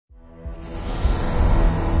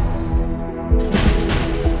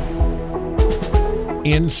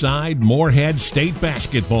Inside Morehead State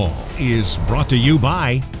Basketball is brought to you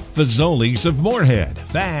by Fazoli's of Morehead,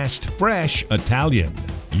 fast, fresh, Italian.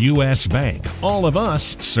 U.S. Bank, all of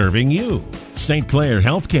us serving you. St. Clair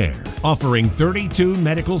Healthcare, offering 32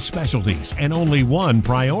 medical specialties and only one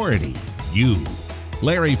priority, you.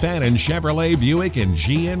 Larry Fannin Chevrolet Buick and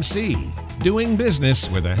GMC, doing business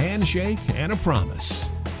with a handshake and a promise.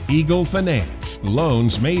 Eagle Finance,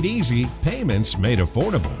 loans made easy, payments made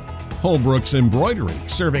affordable. Holbrook's Embroidery,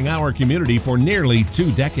 serving our community for nearly 2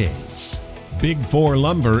 decades. Big 4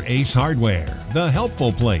 Lumber Ace Hardware, the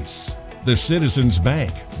helpful place. The Citizens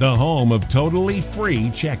Bank, the home of totally free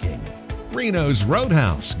checking. Reno's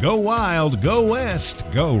Roadhouse, go wild, go west,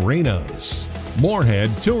 go Reno's. Morehead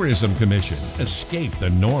Tourism Commission, escape the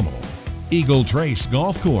normal. Eagle Trace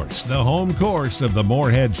Golf Course, the home course of the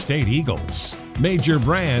Morehead State Eagles. Major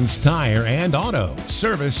Brands Tire and Auto,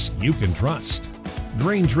 service you can trust.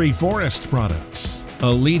 Green Tree Forest Products, a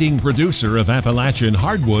leading producer of Appalachian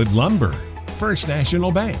hardwood lumber. First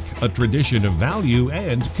National Bank, a tradition of value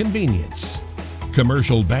and convenience.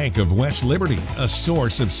 Commercial Bank of West Liberty, a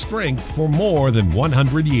source of strength for more than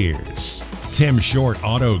 100 years. Tim Short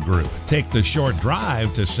Auto Group, take the short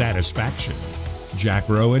drive to satisfaction. Jack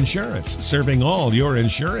Rowe Insurance, serving all your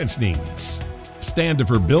insurance needs.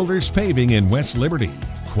 Standifer Builders Paving in West Liberty,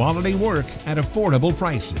 quality work at affordable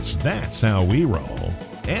prices, that's how we roll.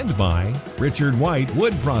 And by Richard White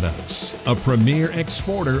Wood Products, a premier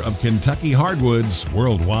exporter of Kentucky hardwoods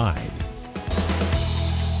worldwide.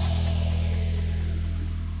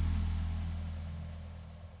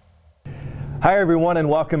 Hi everyone, and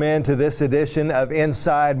welcome into this edition of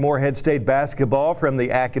Inside Morehead State Basketball from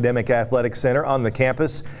the Academic Athletic Center on the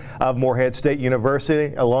campus of Morehead State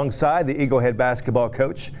University, alongside the Eagle Head basketball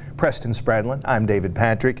coach Preston Spradlin. I'm David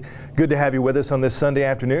Patrick. Good to have you with us on this Sunday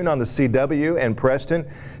afternoon on the CW. And Preston,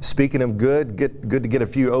 speaking of good to get a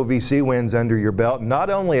few OVC wins under your belt,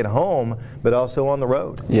 not only at home but also on the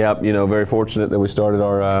road. Yep, you know, very fortunate that we started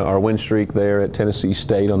our win streak there at Tennessee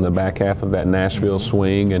State on the back half of that Nashville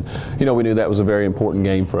swing, and you know, we knew that was a very important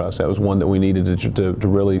game for us. That was one that we needed to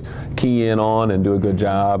really key in on and do a good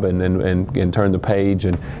job and turn the page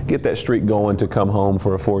and get that streak going to come home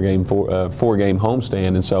for a four-game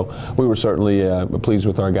homestand. And so we were certainly pleased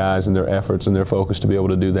with our guys and their efforts and their focus to be able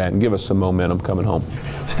to do that and give us some momentum coming home.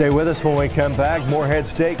 Stay with us when we come back. Morehead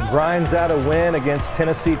State grinds out a win against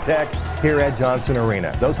Tennessee Tech here at Johnson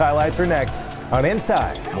Arena. Those highlights are next on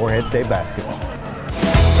Inside Morehead State Basketball.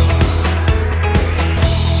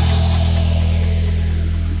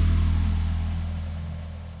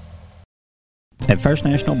 At First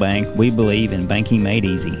National Bank, we believe in banking made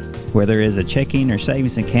easy. Whether it is a checking or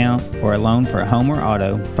savings account or a loan for a home or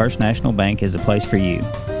auto, First National Bank is the place for you.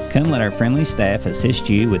 Come let our friendly staff assist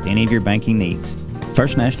you with any of your banking needs.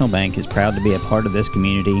 First National Bank is proud to be a part of this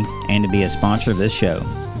community and to be a sponsor of this show.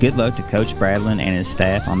 Good luck to Coach Preston and his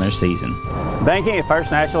staff on their season. Banking at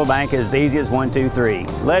First National Bank is as easy as 1, 2, 3.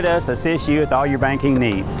 Let us assist you with all your banking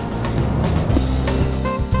needs.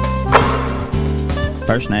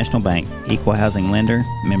 First National Bank, equal housing lender,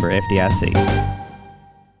 member FDIC.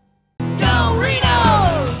 Go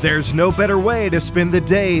Reno! There's no better way to spend the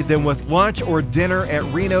day than with lunch or dinner at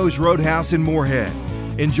Reno's Roadhouse in Morehead.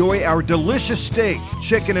 Enjoy our delicious steak,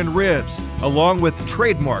 chicken, and ribs, along with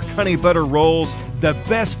trademark honey butter rolls, the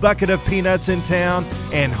best bucket of peanuts in town,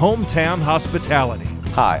 and hometown hospitality.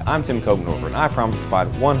 Hi, I'm Tim Copenhofer, and I promise to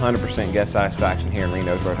provide 100% guest satisfaction here in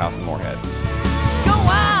Reno's Roadhouse in Morehead. Go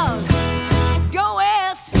wild! Go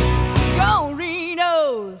west! Go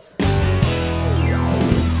Reno's!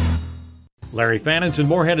 Larry Fannon's in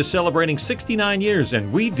Morehead is celebrating 69 years,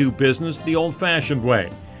 and we do business the old-fashioned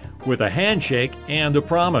way, with a handshake and a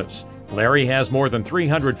promise. Larry has more than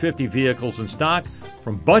 350 vehicles in stock,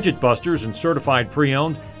 from budget busters and certified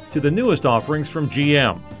pre-owned to the newest offerings from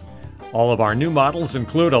GM. All of our new models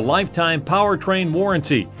include a lifetime powertrain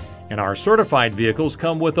warranty, and our certified vehicles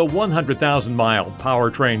come with a 100,000-mile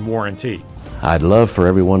powertrain warranty. I'd love for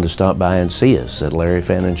everyone to stop by and see us at Larry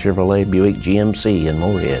Fannin Chevrolet Buick GMC in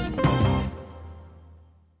Morehead.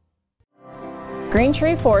 Green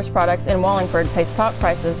Tree Forest Products in Wallingford pays top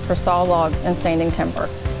prices for saw logs and standing timber.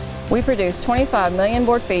 We produce 25 million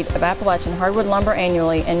board feet of Appalachian hardwood lumber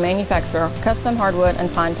annually and manufacture custom hardwood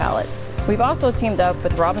and pine pallets. We've also teamed up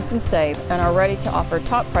with Robinson Stave and are ready to offer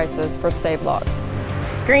top prices for stave logs.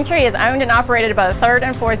 Green Tree is owned and operated by the 3rd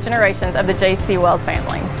and 4th generations of the J.C. Wells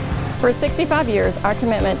family. For 65 years, our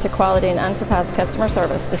commitment to quality and unsurpassed customer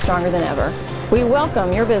service is stronger than ever. We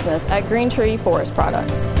welcome your business at Green Tree Forest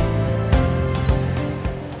Products.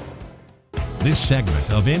 This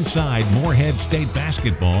segment of Inside Morehead State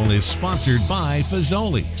Basketball is sponsored by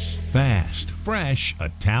Fazoli's. Fast, fresh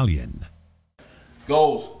Italian.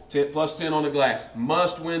 Goals, plus 10 on the glass.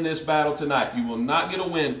 Must win this battle tonight. You will not get a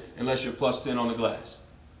win unless you're plus 10 on the glass.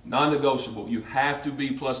 Non-negotiable. You have to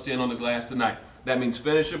be plus 10 on the glass tonight. That means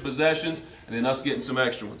finish your possessions and then us getting some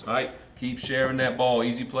extra ones, all right? Keep sharing that ball.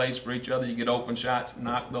 Easy plays for each other. You get open shots,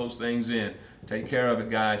 knock those things in. Take care of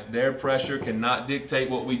it, guys. Their pressure cannot dictate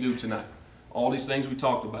what we do tonight. All these things we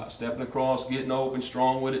talked about, stepping across, getting open,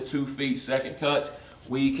 strong with it, 2 feet, second cuts.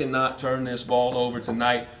 We cannot turn this ball over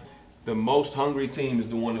tonight. The most hungry team is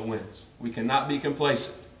the one that wins. We cannot be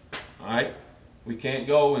complacent, all right? We can't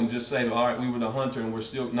go and just say, all right, we were the hunter and we're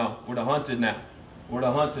still, no, we're the hunted now. We're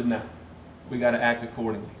the hunted now. We got to act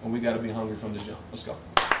accordingly, and we got to be hungry from the jump. Let's go.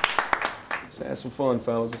 Let's have some fun,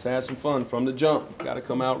 fellas. Let's have some fun from the jump. Got to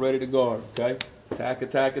come out ready to guard, okay? Attack,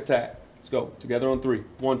 attack, attack. Let's go. Together on 3.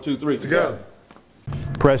 1, 2, 3. Together.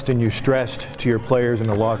 Preston, you stressed to your players in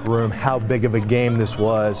the locker room how big of a game this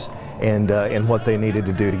was and what they needed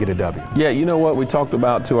to do to get a W. Yeah, you know what? We talked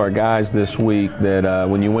about to our guys this week that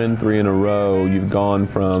when you win 3 in a row, you've gone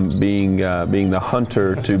from being the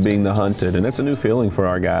hunter to being the hunted, and that's a new feeling for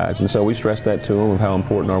our guys. And so we stressed that to them of how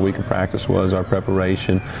important our week of practice was, our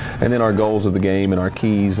preparation, and then our goals of the game and our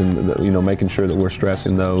keys, and making sure that we're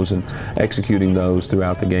stressing those and executing those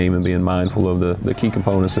throughout the game and being mindful of the key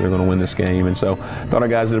components that are going to win this game. And so I thought our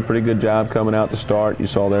guys did a pretty good job coming out to start. You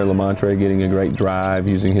saw there Lamontre getting a great drive,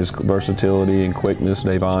 using his versatility and quickness.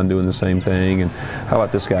 Davon doing the same thing. And how about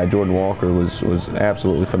this guy, Jordan Walker was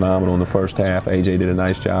absolutely phenomenal in the first half. AJ did a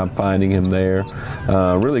nice job finding him there.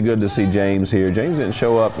 Really good to see James here. James didn't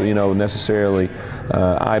show up, necessarily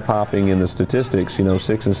eye-popping in the statistics,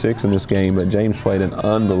 6 and 6 in this game, but James played an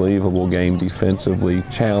unbelievable game defensively,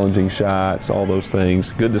 challenging shots, all those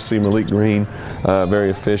things. Good to see Malik Green, very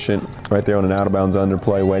efficient, right there on an out-of-bounds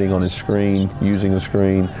underplay, waiting on his screen, using the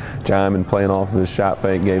screen. Jaimin playing off of his shot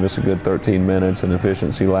fake gave us a good 13 minutes and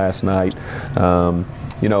efficiency last night.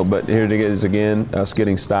 But here it is again, us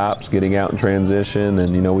getting stops, getting out in transition,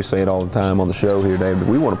 and we say it all the time on the show here, Dave, but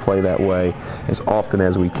we want to play that way as often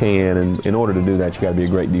as we can, and in order to do that, you got to be a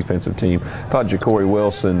great defensive team. I thought Ja'Cory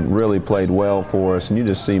Wilson really played well for us, and you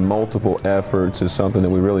just see multiple efforts is something that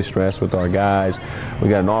we really stress with our guys. We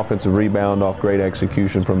got an offensive rebound off great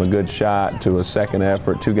execution from a good shot to a second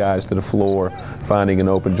effort, 2 guys to the floor, finding an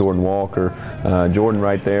open Jordan Walker. Jordan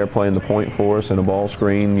right there playing the point for us in a ball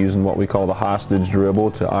screen, using what we call the hostage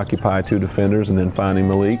dribble to occupy 2 defenders and then finding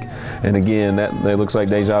Malik. And again, that looks like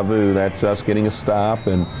deja vu. That's us getting a stop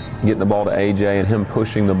and getting the ball to AJ and him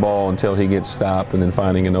pushing the ball until he gets stopped and then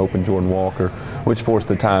finding an open Jordan Walker, which forced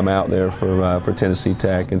the timeout there for Tennessee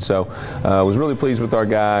Tech. And so I was really pleased with our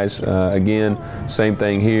guys. Again, same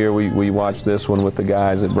thing here. We watched this one with the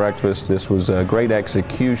guys at breakfast. This was a great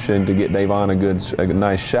execution to get Davon a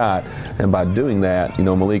nice shot, and by doing that,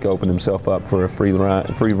 Malik opened himself up for a free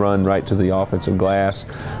run right to the offensive glass.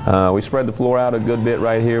 We spread the floor out a good bit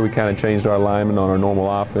right here. We kind of changed our alignment on our normal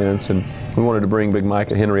offense, and we wanted to bring Big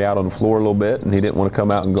Micah Henry out on the floor a little bit, and he didn't want to come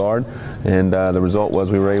out and guard. And the result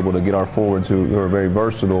was we were able to get our forwards who are very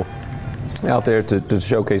versatile out there to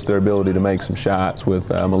showcase their ability to make some shots with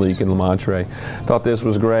Malik and Lamontre. Thought this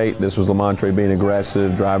was great. This was Lamontre being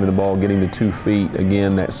aggressive, driving the ball, getting to 2 feet.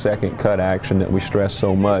 Again, that second cut action that we stress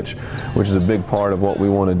so much, which is a big part of what we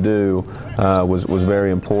want to do, was very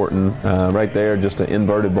important. Right there, just an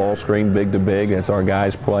inverted ball screen, big to big. That's our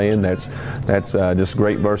guys playing. That's just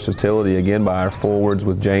great versatility, again, by our forwards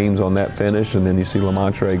with James on that finish. And then you see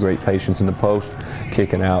Lamontre, great patience in the post,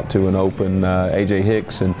 kicking out to an open AJ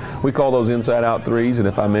Hicks. And we call those inside-out threes, and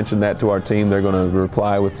if I mention that to our team, they're going to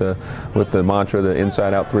reply with the mantra that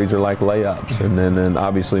inside-out threes are like layups. And then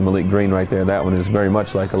obviously Malik Green right there, that one is very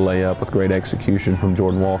much like a layup with great execution from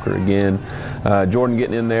Jordan Walker again. Jordan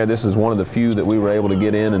getting in there, this is one of the few that we were able to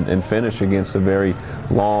get in and finish against a very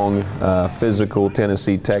long, physical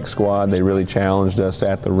Tennessee Tech squad. They really challenged us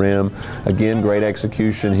at the rim. Again, great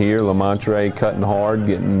execution here. Lamontre cutting hard,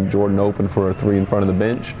 getting Jordan open for a 3 in front of the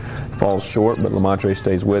bench. Falls short, but Lamontre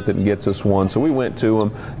stays with it and gets us one. So we went to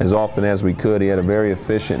him as often as we could. He had a very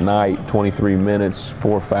efficient night, 23 minutes,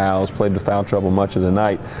 4 fouls, played with foul trouble much of the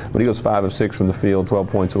night, but he goes 5 of 6 from the field, 12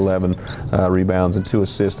 points, 11 rebounds, and 2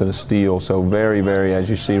 assists and a steal. So very, very, as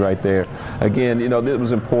you see right there. Again, it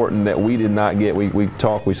was important that we did not get,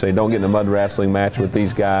 we say don't get in a mud wrestling match with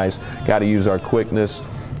these guys. Got to use our quickness.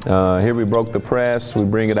 Here we broke the press, we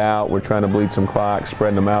bring it out, we're trying to bleed some clock,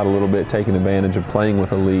 spreading them out a little bit, taking advantage of playing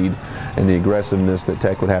with a lead and the aggressiveness that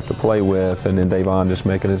Tech would have to play with, and then Davon just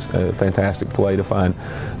making a fantastic play to find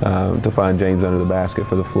James under the basket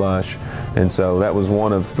for the flush. And so that was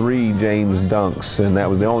one of 3 James dunks, and that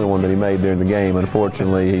was the only one that he made during the game.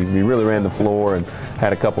 Unfortunately, he really ran the floor and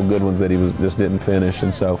had a couple good ones that he just didn't finish.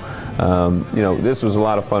 And so, you know, this was a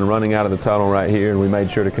lot of fun running out of the tunnel right here, and we made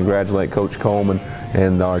sure to congratulate Coach Coleman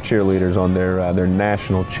and our cheerleaders on their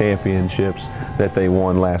national championships that they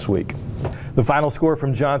won last week. The final score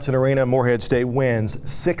from Johnson Arena, Morehead State wins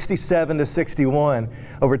 67-61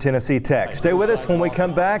 over Tennessee Tech. Stay with us when we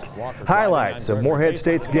come back. Highlights of Morehead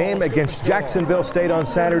State's game against Jacksonville State on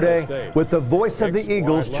Saturday with the voice of the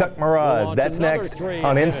Eagles, Chuck Mirage. That's next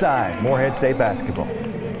on Inside Morehead State Basketball.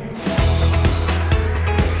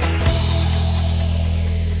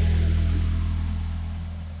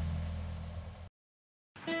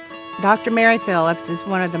 Dr. Mary Phillips is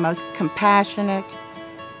one of the most compassionate,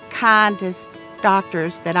 kindest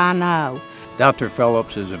doctors that I know. Dr.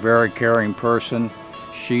 Phillips is a very caring person.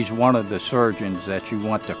 She's one of the surgeons that you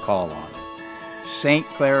want to call on. St.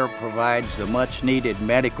 Clair provides the much needed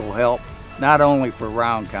medical help, not only for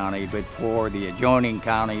Round County, but for the adjoining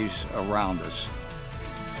counties around us.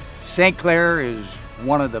 St. Clair is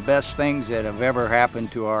one of the best things that have ever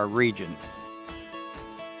happened to our region.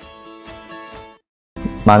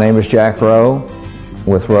 My name is Jack Rowe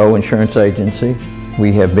with Rowe Insurance Agency.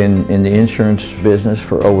 We have been in the insurance business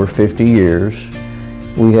for over 50 years.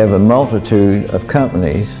 We have a multitude of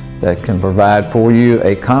companies that can provide for you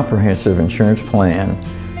a comprehensive insurance plan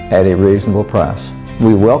at a reasonable price.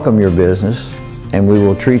 We welcome your business and we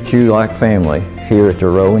will treat you like family here at the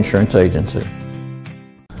Rowe Insurance Agency.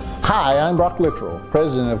 Hi, I'm Brock Littrell,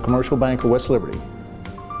 President of Commercial Bank of West Liberty.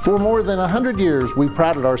 For more than 100 years, we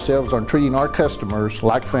prided ourselves on treating our customers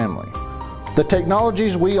like family. The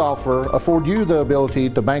technologies we offer afford you the ability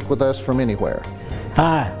to bank with us from anywhere.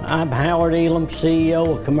 Hi, I'm Howard Elam,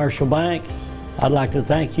 CEO of Commercial Bank. I'd like to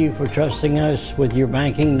thank you for trusting us with your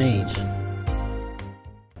banking needs.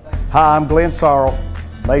 Hi, I'm Glenn Sorrell,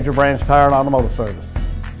 Major Brands Tire and Automotive Service.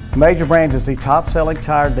 Major Brands is the top-selling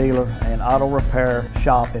tire dealer and auto repair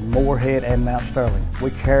shop in Morehead and Mount Sterling.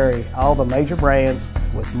 We carry all the major brands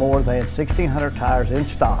with more than 1,600 tires in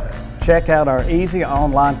stock. Check out our easy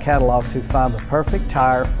online catalog to find the perfect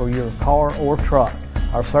tire for your car or truck.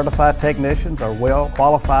 Our certified technicians are well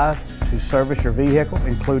qualified to service your vehicle,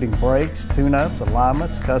 including brakes, tune-ups,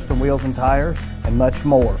 alignments, custom wheels and tires, and much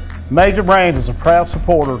more. Major Brands is a proud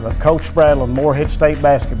supporter of Coach Spradlin Morehead State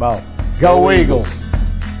basketball. Go Eagles!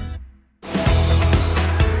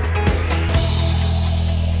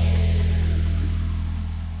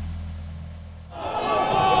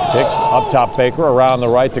 Hicks up top Baker, around the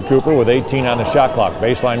right to Cooper with 18 on the shot clock.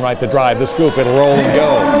 Baseline right to drive, the scoop, it'll roll and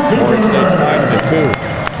go. Morehead State's tied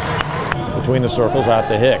at 2. Between the circles out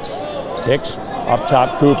to Hicks. Hicks up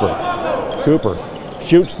top Cooper. Cooper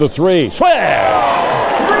shoots the 3, swish! And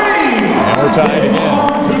we're tied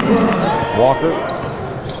again. Walker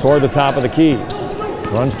toward the top of the key.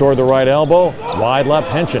 Runs toward the right elbow, wide left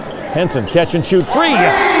Henson. Henson catch and shoot 3,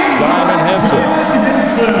 yes! Diamond Henson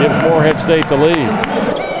gives Morehead State the lead.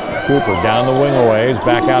 Cooper down the wing a ways,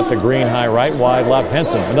 back out to Green, high right, wide left,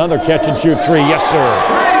 Henson. Another catch and shoot 3, yes sir.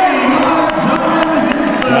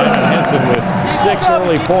 Diamond Henson with 6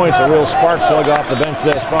 early points, a real spark plug off the bench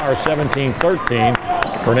thus far, 17-13.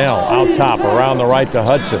 Purnell out top, around the right to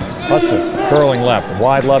Hudson. Hudson curling left,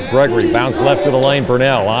 wide left Gregory, bounce left to the lane,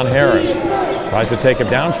 Purnell on Harris. Tries to take it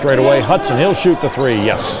down straight away, Hudson, he'll shoot the 3,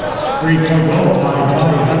 yes.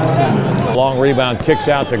 Long rebound, kicks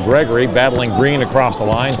out to Gregory, battling Green across the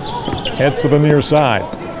line. Heads to the near side,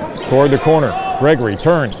 toward the corner. Gregory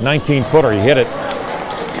turns, 19-footer, he hit it.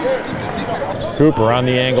 Cooper on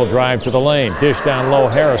the angle drive to the lane. Dish down low,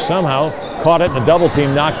 Harris somehow caught it in a double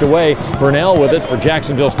team, knocked away. Burnell with it for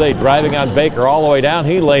Jacksonville State, driving on Baker all the way down,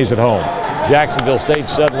 he lays it home. Jacksonville State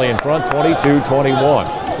suddenly in front,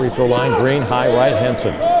 22-21. Free throw line, Green, high right,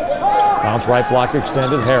 Henson. Bounce right block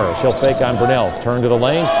extended, Harris. He'll fake on Burnell. Turn to the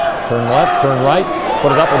lane, turn left, turn right,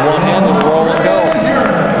 put it up with one hand and roll and go.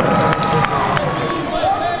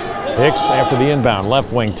 Hicks after the inbound,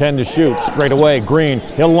 left wing, 10 to shoot, straight away, Green.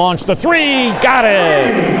 He'll launch the 3, got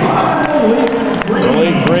it!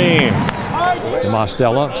 Willie Green. To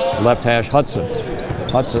Mostella, left hash Hudson.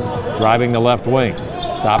 Hudson driving the left wing.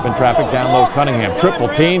 Stopping traffic down low, Cunningham. Triple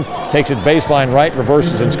team, takes it baseline right,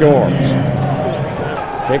 reverses and scores.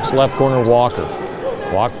 Hicks left corner, Walker.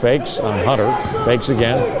 Walk fakes on Hunter, fakes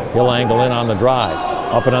again. He'll angle in on the drive.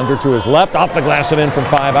 Up and under to his left, off the glass and in from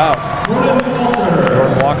 5 out.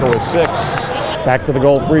 Jordan Walker with 6. Back to the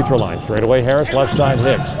goal free throw line. Straight away Harris, left side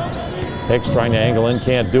Hicks. Hicks trying to angle in,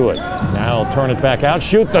 can't do it. Now he'll turn it back out,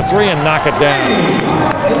 shoot the three and knock it down.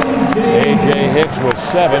 A.J. Hicks with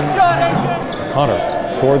 7. Hunter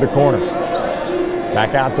toward the corner.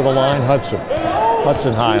 Back out to the line, Hudson.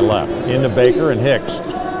 Hudson high left. Into Baker and Hicks.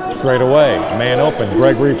 Straight away, man open.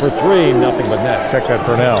 Gregory for 3, nothing but net. Check that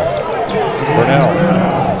Burnell. Burnell.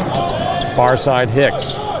 Far side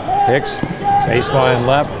Hicks. Hicks, baseline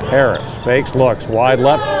left, Harris. Fakes, looks, wide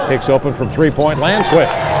left. Hicks open from 3-point land, switch.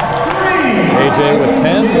 A.J. with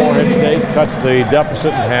 10. Morehead State cuts the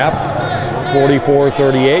deficit in half.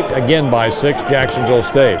 44-38, again by 6, Jacksonville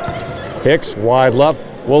State. Hicks, wide left,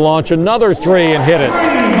 will launch another 3 and hit it.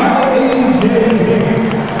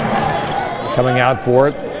 Coming out for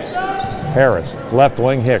it, Harris, left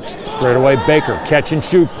wing Hicks. Straight away Baker, catch and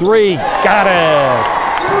shoot 3, got it!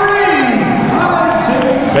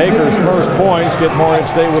 Baker's first points get Morehead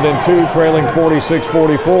State within 2, trailing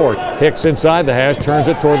 46-44. Hicks inside the hash, turns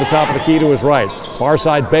it toward the top of the key to his right. Far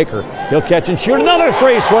side Baker, he'll catch and shoot another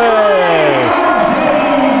 3, swish!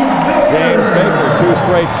 James Baker, 2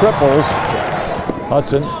 straight triples.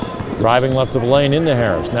 Hudson driving left to the lane into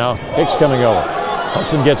Harris. Now Hicks coming over.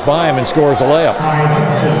 Hudson gets by him and scores the layup.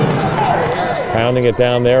 Pounding it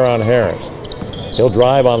down there on Harris. He'll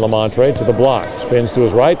drive on Lamontre to the block. Spins to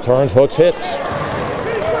his right, turns, hooks, hits.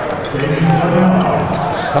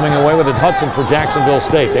 Coming away with it, Hudson for Jacksonville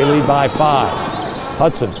State. They lead by 5.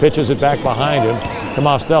 Hudson pitches it back behind him to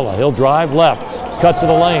Mostella. He'll drive left, cut to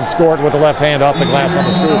the lane, score it with the left hand off the glass on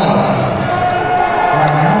the scoop.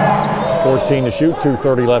 14 to shoot,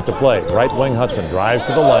 2:30 left to play. Right wing Hudson drives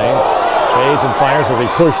to the lane, fades and fires as he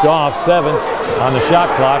pushed off. 7 on the shot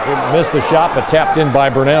clock. It missed the shot, but tapped in by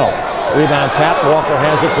Burnell. Rebound tap, Walker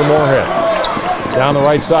has it for Morehead. Down the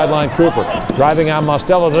right sideline, Cooper. Driving on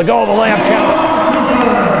Mostella to the goal, the layup count.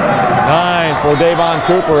 9 for Davon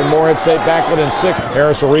Cooper, and Morehead State back within 6.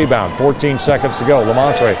 Harris a rebound, 14 seconds to go.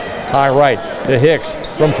 Lamontre, high right to Hicks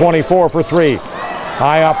from 24 for 3.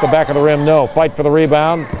 High off the back of the rim, no. Fight for the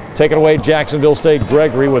rebound. Take it away, Jacksonville State.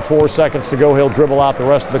 Gregory with 4 seconds to go. He'll dribble out the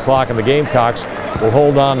rest of the clock, and the Gamecocks will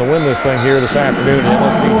hold on to win this thing here this afternoon at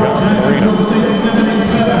LST Johnson Arena.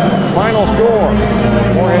 Final score,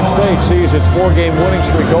 Morehead State sees its 4-game winning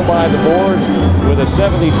streak go by the boards with a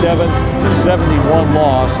 77-71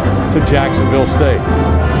 loss to Jacksonville State.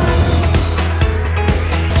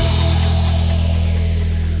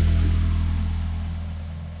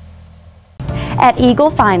 At Eagle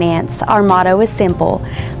Finance, our motto is simple: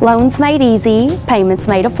 loans made easy, payments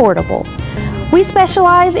made affordable. We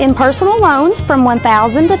specialize in personal loans from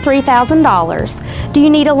 $1,000 to $3,000. Do you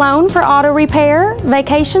need a loan for auto repair,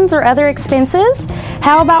 vacations, or other expenses?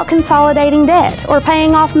 How about consolidating debt or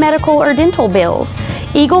paying off medical or dental bills?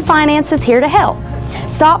 Eagle Finance is here to help.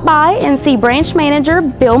 Stop by and see branch manager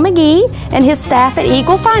Bill McGee and his staff at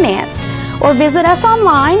Eagle Finance, or visit us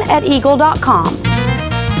online at eagle.com.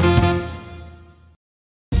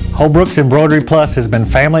 Holbrook's Embroidery Plus has been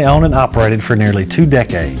family owned and operated for nearly 2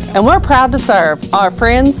 decades. And we're proud to serve our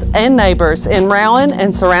friends and neighbors in Rowan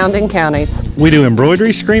and surrounding counties. We do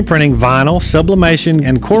embroidery, screen printing, vinyl, sublimation,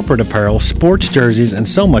 and corporate apparel, sports jerseys, and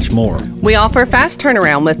so much more. We offer fast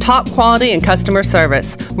turnaround with top quality and customer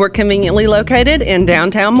service. We're conveniently located in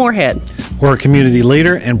downtown Morehead. We're a community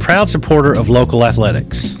leader and proud supporter of local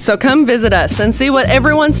athletics. So come visit us and see what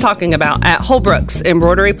everyone's talking about at Holbrook's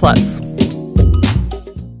Embroidery Plus.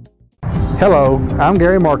 Hello, I'm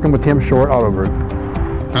Gary Markham with Tim Short Auto Group.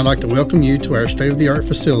 I'd like to welcome you to our state-of-the-art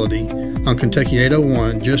facility on Kentucky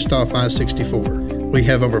 801 just off I-64. We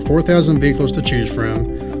have over 4,000 vehicles to choose from,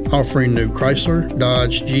 offering new Chrysler,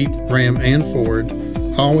 Dodge, Jeep, Ram, and Ford,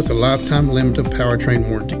 all with a lifetime limited powertrain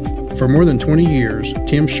warranty. For more than 20 years,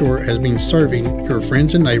 Tim Short has been serving your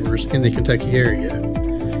friends and neighbors in the Kentucky area.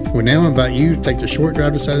 We now invite you to take the short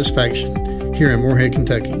drive to satisfaction here in Morehead,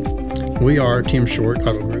 Kentucky. We are Tim Short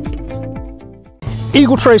Auto Group.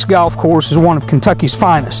 Eagle Trace Golf Course is one of Kentucky's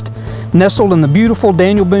finest, nestled in the beautiful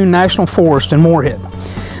Daniel Boone National Forest in Morehead.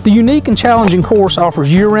 The unique and challenging course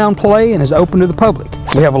offers year-round play and is open to the public.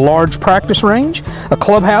 We have a large practice range, a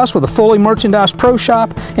clubhouse with a fully merchandised pro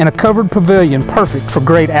shop, and a covered pavilion perfect for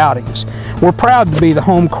great outings. We're proud to be the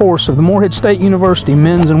home course of the Morehead State University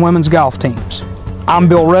men's and women's golf teams. I'm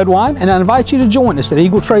Bill Redwine, and I invite you to join us at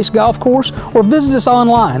Eagle Trace Golf Course or visit us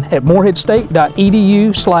online at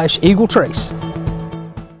moreheadstate.edu/EagleTrace.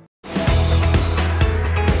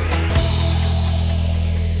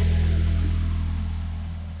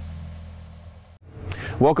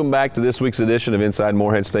 Welcome back to this week's edition of Inside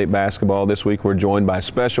Morehead State Basketball. This week we're joined by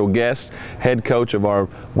special guest, head coach of our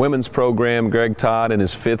women's program, Greg Todd, in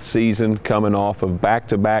his 5th season, coming off of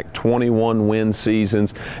back-to-back 21-win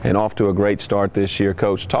seasons and off to a great start this year.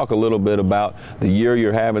 Coach, talk a little bit about the year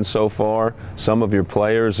you're having so far, some of your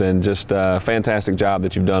players, and just a fantastic job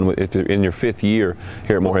that you've done in your 5th year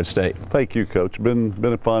here at Morehead State. Thank you, Coach. Been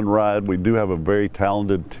a fun ride. We do have a very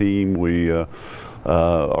talented team. We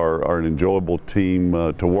are an enjoyable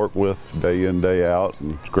team to work with day in, day out,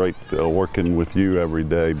 and it's great working with you every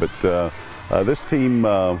day. But this team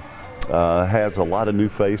has a lot of new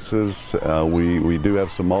faces. We do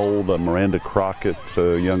have some old. Miranda Crockett,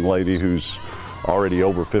 a young lady who's already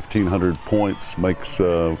over 1,500 points, makes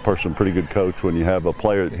a person a pretty good coach when you have a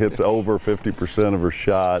player that hits over 50% of her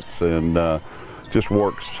shots and just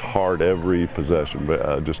works hard every possession.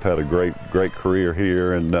 But just had a great career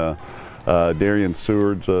here. And Darian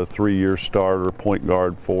Seward's a 3-year starter, point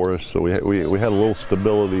guard for us. So we had a little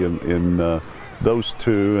stability in those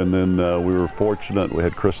two, and then we were fortunate. We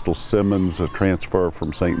had Crystal Simmons, a transfer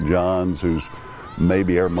from St. John's, who's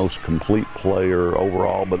maybe our most complete player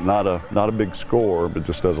overall, but not a big scorer, but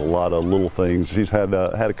just does a lot of little things. She's had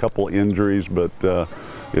a couple injuries, but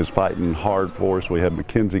is fighting hard for us. We had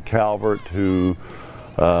Mackenzie Calvert, who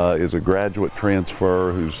is a graduate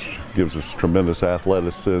transfer who gives us tremendous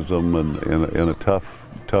athleticism and a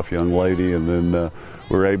tough young lady. And then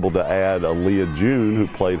we were able to add Aaliyah June, who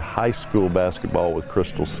played high school basketball with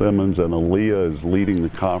Crystal Simmons, and Aaliyah is leading the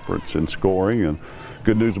conference in scoring. And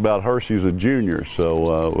good news about her, she's a junior,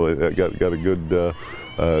 so got a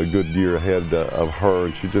good year ahead of her,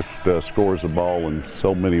 and she just scores the ball in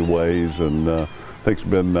so many ways. And I think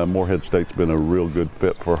Morehead State's been a real good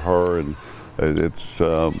fit for her, and it's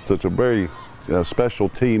such a very special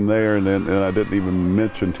team there. And I didn't even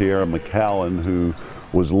mention Tiara McCallan, who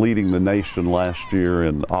was leading the nation last year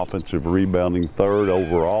in offensive rebounding, 3rd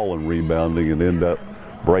overall in rebounding, and ended up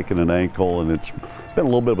breaking an ankle. And it's been a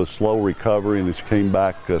little bit of a slow recovery, and she came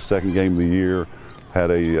back second game of the year,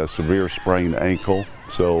 had a severe sprained ankle.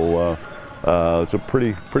 So it's a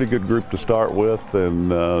pretty good group to start with,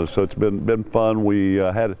 and so it's been fun. We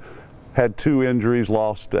had 2 injuries,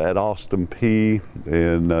 lost at Austin P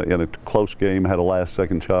in a close game, had a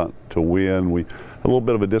last-second shot to win. We had a little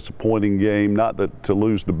bit of a disappointing game, not that to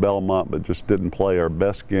lose to Belmont, but just didn't play our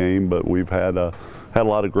best game. But we've had a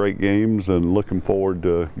lot of great games, and looking forward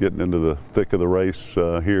to getting into the thick of the race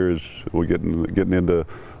here as we're getting into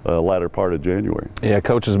latter part of January. Yeah,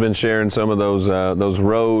 Coach has been sharing some of those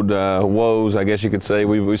road woes, I guess you could say.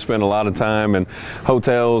 We spent a lot of time in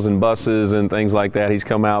hotels and buses and things like that. He's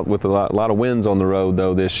come out with a lot of wins on the road,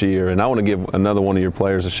 though, this year. And I want to give another one of your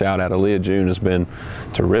players a shout out. Aaliyah June has been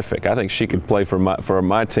terrific. I think she could play for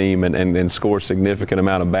my team and score a significant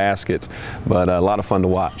amount of baskets, but a lot of fun to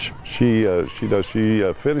watch. She does.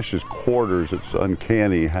 She finishes quarters. It's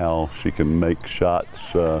uncanny how she can make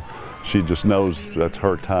shots. She just knows that's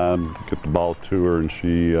her time, get the ball to her, and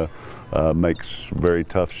she makes very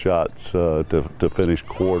tough shots to finish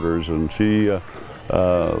quarters. And she,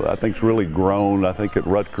 I think, has really grown. I think at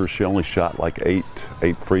Rutgers she only shot like eight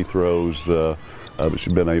free throws, but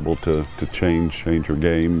she's been able to change her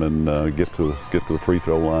game and get to the free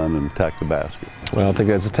throw line and attack the basket. Well, I think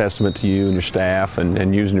that's a testament to you and your staff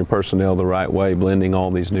and using your personnel the right way, blending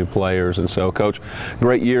all these new players. And so, Coach,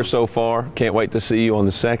 great year so far. Can't wait to see you on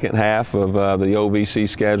the second half of the OVC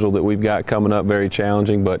schedule that we've got coming up. Very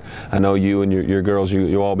challenging, but I know you and your girls,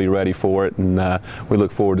 you'll all be ready for it. And we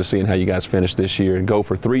look forward to seeing how you guys finish this year and go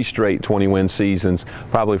for 3 straight 20-win seasons,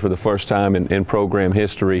 probably for the first time in program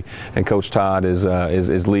history. And Coach Todd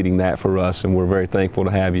is leading that for us, and we're very thankful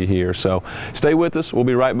to have you here. So stay with us. We'll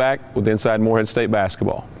be right back with Inside Morehead State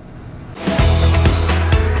Basketball.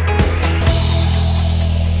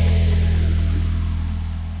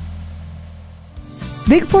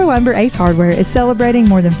 Big 4 Lumber Ace Hardware is celebrating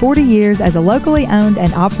more than 40 years as a locally owned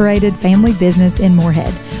and operated family business in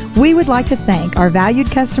Morehead. We would like to thank our valued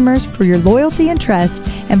customers for your loyalty and trust,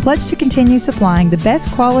 and pledge to continue supplying the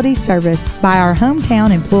best quality service by our hometown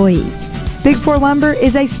employees. Big 4 Lumber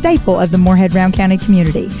is a staple of the Morehead-Round County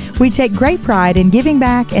community. We take great pride in giving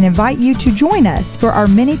back and invite you to join us for our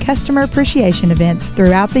many customer appreciation events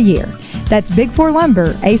throughout the year. That's Big 4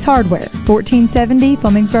 Lumber Ace Hardware, 1470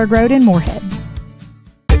 Flemingsburg Road in Morehead.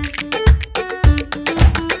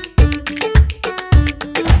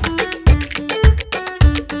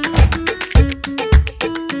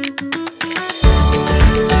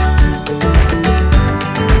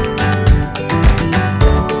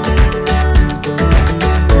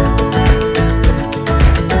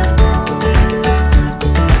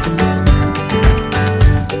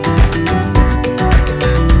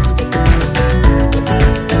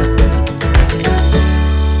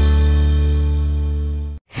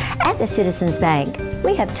 Citizens Bank,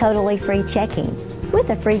 we have totally free checking with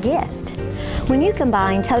a free gift. When you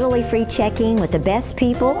combine totally free checking with the best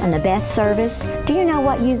people and the best service, do you know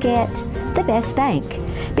what you get? The best bank.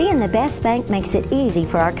 Being the best bank makes it easy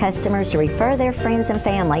for our customers to refer their friends and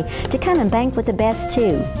family to come and bank with the best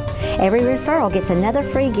too. Every referral gets another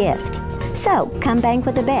free gift. So come bank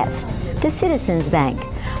with the best. The Citizens Bank,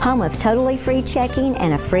 home of totally free checking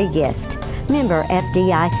and a free gift. Member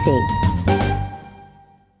FDIC.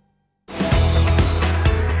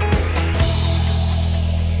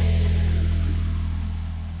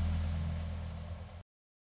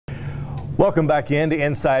 Welcome back into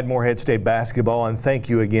Inside Morehead State Basketball, and thank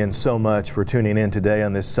you again so much for tuning in today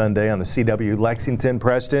on this Sunday on the CW Lexington.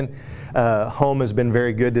 Preston, home has been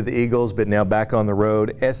very good to the Eagles, but now back on the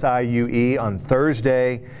road. SIUE on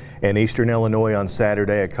Thursday and Eastern Illinois on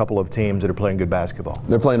Saturday, a couple of teams that are playing good basketball.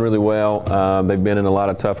 They're playing really well. They've been in a lot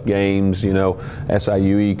of tough games. You know,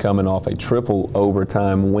 SIUE coming off a triple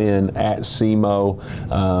overtime win at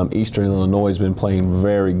SEMO. Eastern Illinois has been playing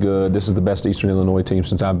very good. This is the best Eastern Illinois team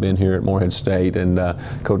since I've been here at Morehead State, and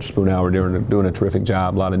Coach Spoonhour doing a terrific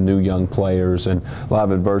job. A lot of new young players and a lot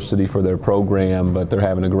of adversity for their program, but they're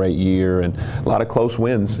having a great year, and a lot of close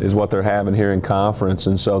wins is what they're having here in conference,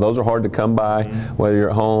 and so those are hard to come by, whether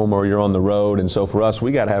you're at home or you're on the road. And so for us,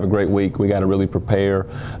 we got to have a great week. We got to really prepare.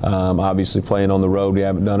 Obviously playing on the road, we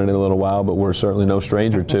haven't done it in a little while, but we're certainly no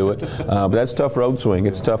stranger to it. But that's a tough road swing.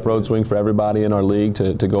 It's a tough road swing for everybody in our league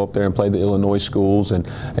to go up there and play the Illinois schools, and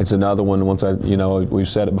it's another one. We've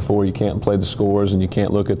said it before, you can't play the scores and you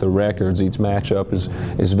can't look at the records. Each matchup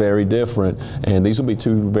is very different, and these will be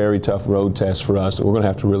two very tough road tests for us that we're going to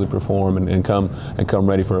have to really perform and come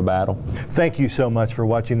ready for a battle. Thank you so much for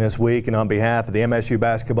watching this week, and on behalf of the MSU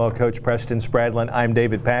basketball coach Preston Spradlin, I'm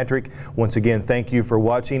David Patrick. Once again, thank you for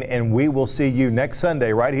watching, and we will see you next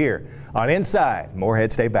Sunday right here on Inside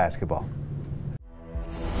Morehead State Basketball.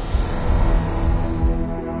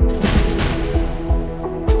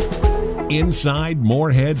 Inside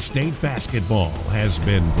Morehead State Basketball has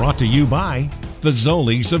been brought to you by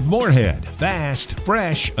Fazoli's of Morehead, fast,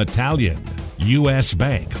 fresh Italian. U.S.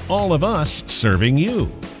 Bank, all of us serving you.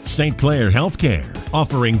 St. Clair Healthcare,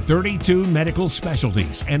 offering 32 medical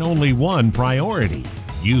specialties and only one priority,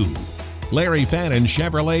 you. Larry Fannin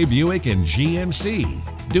Chevrolet Buick and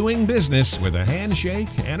GMC, doing business with a handshake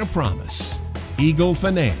and a promise. Eagle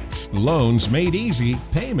Finance, loans made easy,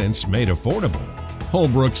 payments made affordable.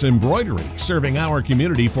 Holbrook's Embroidery, serving our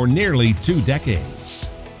community for nearly 2 decades.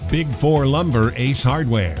 Big 4 Lumber Ace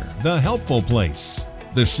Hardware, the helpful place.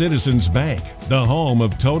 The Citizens Bank, the home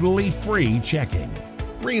of totally free checking.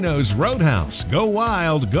 Reno's Roadhouse, go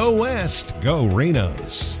wild, go west, go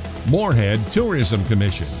Reno's. Morehead Tourism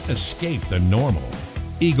Commission, escape the normal.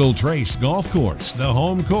 Eagle Trace Golf Course, the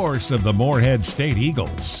home course of the Morehead State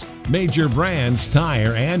Eagles. Major Brands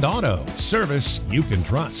Tire and Auto, service you can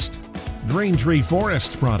trust. Green Tree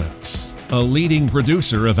Forest Products, a leading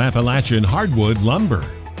producer of Appalachian hardwood lumber.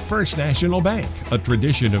 First National Bank, a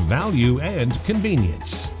tradition of value and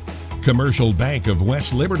convenience. Commercial Bank of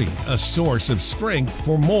West Liberty, a source of strength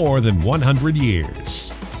for more than 100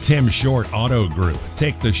 years. Tim Short Auto Group,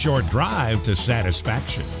 take the short drive to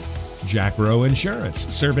satisfaction. Jack Rowe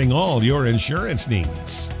Insurance, serving all your insurance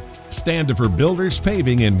needs. Standifer Builders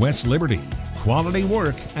Paving in West Liberty, quality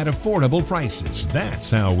work at affordable prices,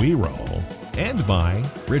 that's how we roll. And by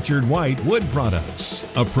Richard White Wood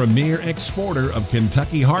Products, a premier exporter of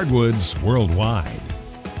Kentucky hardwoods worldwide.